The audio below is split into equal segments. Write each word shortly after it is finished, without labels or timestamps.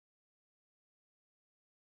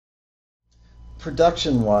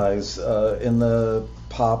production-wise, in the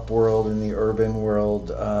pop world, in the urban world,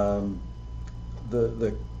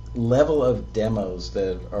 the level of demos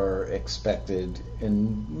that are expected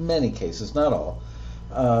in many cases, not all,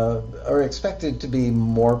 are expected to be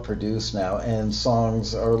more produced now, and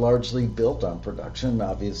songs are largely built on production.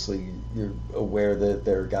 Obviously, you're aware that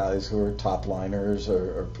there are guys who are top liners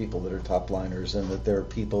or people that are top liners, and that there are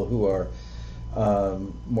people who are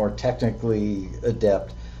more technically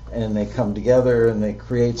adept, and they come together and they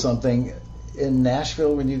create something. In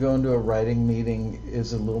Nashville, when you go into a writing meeting,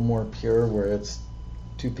 is a little more pure, where it's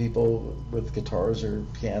two people with guitars or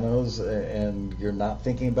pianos, and you're not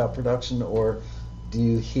thinking about production? Or do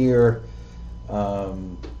you hear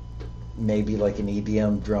maybe like an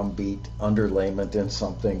EDM drum beat underlayment in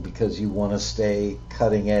something because you want to stay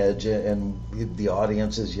cutting edge, and the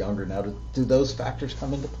audience is younger now? Do those factors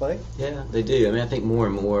come into play? Yeah, they do. I mean, I think more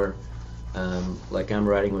and more, like I'm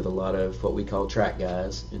writing with a lot of what we call track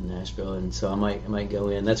guys in Nashville, and so I might go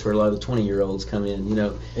in. That's where a lot of the 20-year-olds come in. You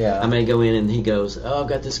know, yeah. I may go in and he goes, "Oh, I've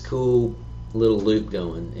got this cool little loop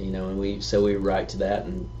going," you know, and we write to that,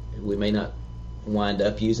 and we may not wind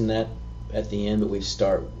up using that at the end, but we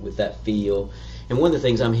start with that feel. And one of the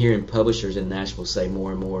things I'm hearing publishers in Nashville say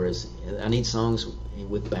more and more is, I need songs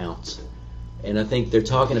with bounce. And I think they're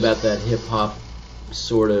talking about that hip-hop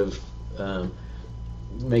sort of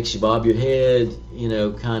makes you bob your head, you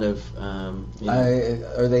know, kind of. You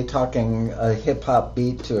know. Are they talking a hip-hop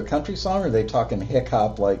beat to a country song, or are they talking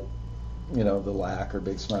hip-hop like, you know, The Lack or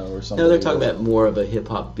Big Smoke or something? No, they're talking about more of a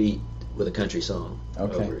hip-hop beat with a country song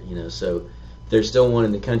over it, you know, so they're still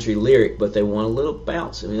wanting the country lyric, but they want a little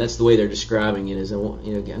bounce. I mean, that's the way they're describing it, is I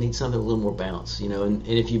need something a little more bounce, you know, and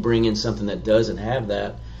if you bring in something that doesn't have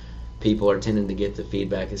that, people are tending to get the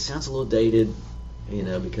feedback, it sounds a little dated, you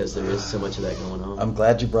know, because there is so much of that going on. I'm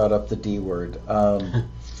glad you brought up the D word.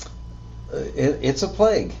 It's a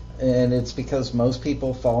plague, and it's because most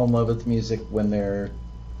people fall in love with music when they're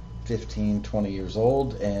 15, 20 years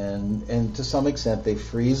old, and to some extent they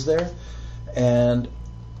freeze there, and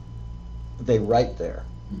they write there.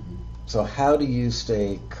 Mm-hmm. So how do you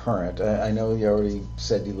stay current? I know you already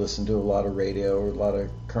said you listen to a lot of radio or a lot of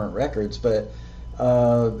current records, but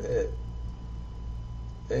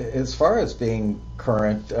as far as being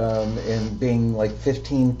current and being like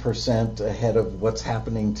 15% ahead of what's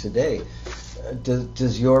happening today,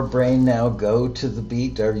 does your brain now go to the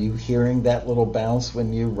beat? Are you hearing that little bounce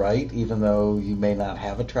when you write, even though you may not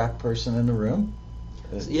have a track person in the room?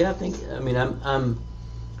 Yeah, I mean, I'm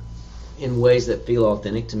in ways that feel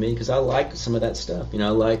authentic to me, because I like some of that stuff. You know,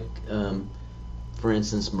 I like, for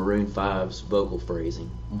instance, Maroon 5's vocal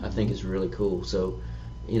phrasing. Mm-hmm. I think is really cool. So,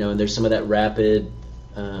 you know, and there's some of that rapid,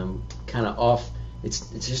 kind of off.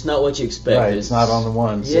 It's just not what you expect. Right, it's not on the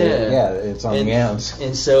ones. Yeah, it's on the ends.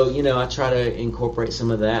 And so, you know, I try to incorporate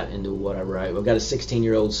some of that into what I write. I've got a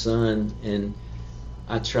 16-year-old son, and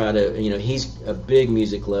I try to, you know, he's a big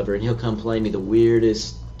music lover, and he'll come play me the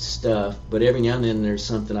weirdest stuff, but every now and then there's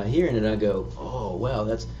something I hear in it, I go, oh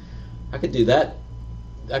wow, I could do that.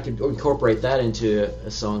 I could incorporate that into a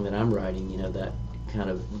song that I'm writing, you know, that kind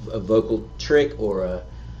of a vocal trick or a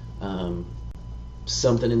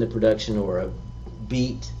something in the production or a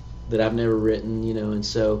beat that I've never written, you know. And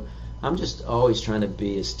so I'm just always trying to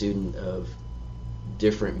be a student of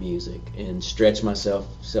different music and stretch myself,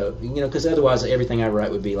 so, you know, because otherwise everything I write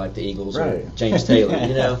would be like the Eagles or James Taylor,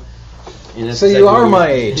 you know. And so you are my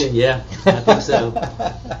age. Yeah, I think so.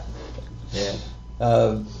 Yeah.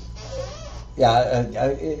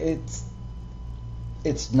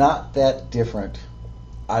 It's not that different.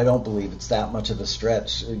 I don't believe it's that much of a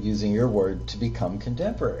stretch, using your word, to become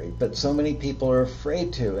contemporary. But so many people are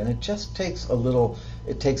afraid to, and it just takes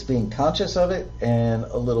it takes being conscious of it and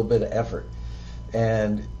a little bit of effort.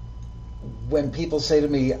 And when people say to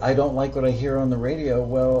me, I don't like what I hear on the radio,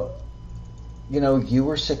 well, you know, you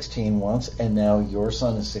were 16 once, and now your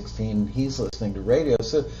son is 16. He's listening to radio.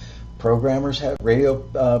 So radio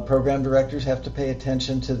program directors have to pay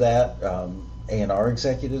attention to that. A&R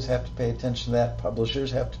executives have to pay attention to that.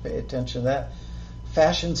 Publishers have to pay attention to that.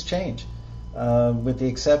 Fashions change. With the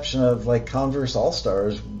exception of like Converse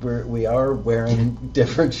All-Stars, we are wearing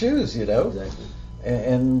different shoes, you know? Exactly.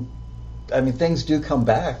 And I mean, things do come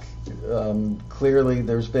back. Clearly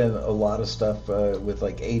there's been a lot of stuff with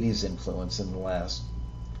like 80s influence in the last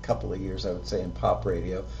couple of years, I would say, in pop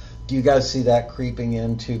radio. Do you guys see that creeping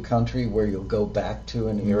into country, where you'll go back to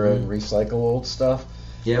an era and recycle old stuff?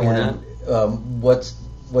 Yeah, and, we're not.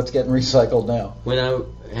 What's getting recycled now? When I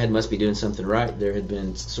had Must Be Doing Something Right, there had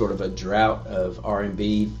been sort of a drought of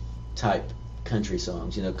R&B type country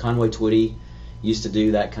songs. You know, Conway Twitty used to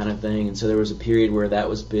do that kind of thing, and so there was a period where that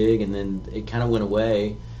was big, and then it kind of went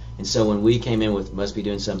away. And so when we came in with Must Be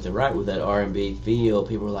Doing Something Right with that R&B feel,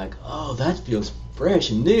 people were like, oh, that feels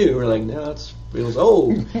fresh and new. We're like, no, it feels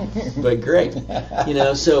old, but great. You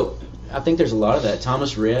know, so I think there's a lot of that.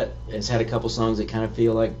 Thomas Rhett has had a couple songs that kind of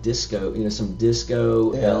feel like disco, you know, some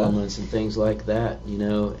disco elements and things like that, you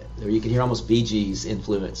know, or you can hear almost Bee Gees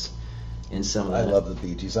influence in some of that. I love the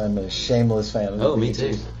Bee Gees. I'm a shameless fan of the Bee Gees. Oh,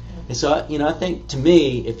 me too. And so, you know, I think to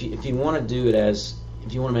me, if you want to do it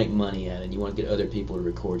if you want to make money at it, you want to get other people to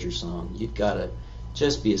record your song, you've got to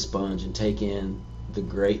just be a sponge and take in the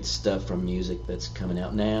great stuff from music that's coming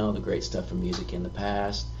out now, the great stuff from music in the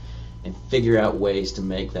past, and figure out ways to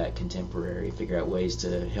make that contemporary, figure out ways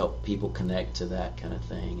to help people connect to that kind of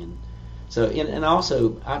thing. And so, and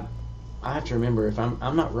also, I have to remember, if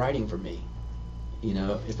I'm not writing for me, you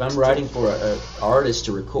know, if I'm writing for an artist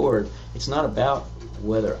to record, it's not about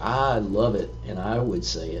whether I love it and I would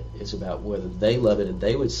say it. It's about whether they love it and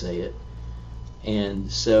they would say it.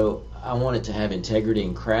 And so I want it to have integrity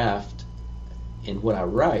and craft in what I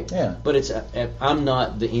write. Yeah. But I'm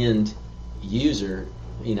not the end user.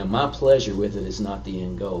 You know, my pleasure with it is not the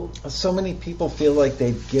end goal. So many people feel like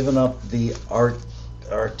they've given up the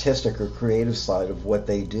artistic or creative side of what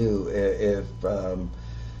they do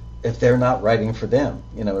if they're not writing for them.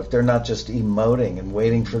 You know, if they're not just emoting and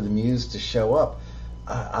waiting for the muse to show up.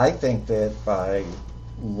 I think that by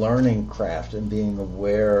learning craft and being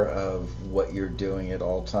aware of what you're doing at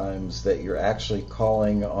all times, that you're actually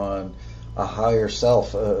calling on a higher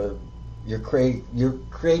self. Your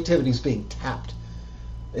creativity is being tapped.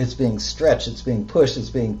 It's being stretched. It's being pushed. It's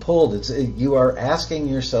being pulled. You are asking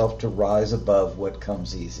yourself to rise above what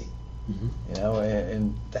comes easy. Mm-hmm. You know,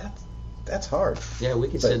 and that's hard. Yeah, we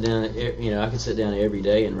could sit down. You know, I could sit down every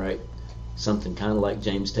day and write something kind of like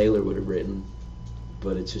James Taylor would have written,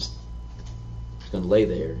 but it's going to lay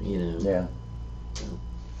there. You know. Yeah. So,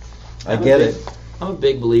 I get it. I'm a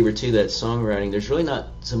big believer too that songwriting. There's really not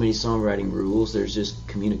so many songwriting rules. There's just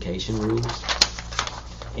communication rules,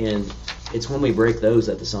 and it's when we break those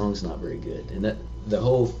that the song's not very good. And that the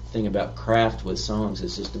whole thing about craft with songs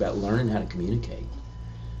is just about learning how to communicate.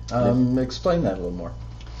 Explain that a little more.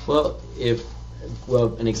 Well,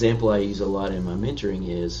 an example I use a lot in my mentoring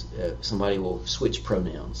is somebody will switch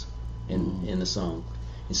pronouns in the song.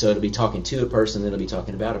 And so it'll be talking to a person, then it'll be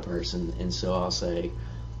talking about a person. And so I'll say,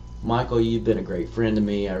 Michael, you've been a great friend to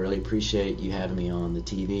me. I really appreciate you having me on the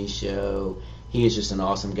TV show. He is just an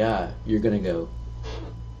awesome guy. You're going to go,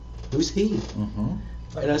 who's he?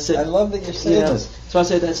 Mm-hmm. And I said, I love that you're saying this. So I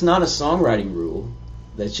said, that's not a songwriting rule.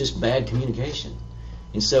 That's just bad communication.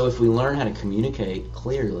 And so if we learn how to communicate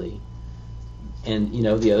clearly, and you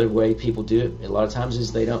know, the other way people do it a lot of times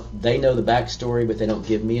is they know the backstory, but they don't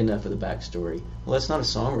give me enough of the backstory. Well, that's not a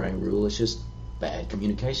songwriting rule. It's just bad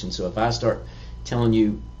communication. So if I start telling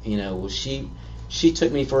you, you know, well, she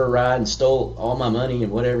took me for a ride and stole all my money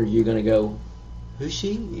and whatever, you're going to go, who's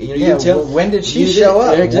she? You know, well, when did she show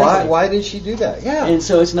up? Exactly. Why did she do that? Yeah. And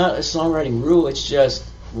so it's not a songwriting rule. It's just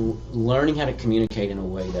learning how to communicate in a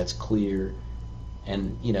way that's clear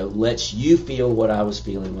and, you know, lets you feel what I was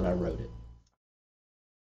feeling when I wrote it.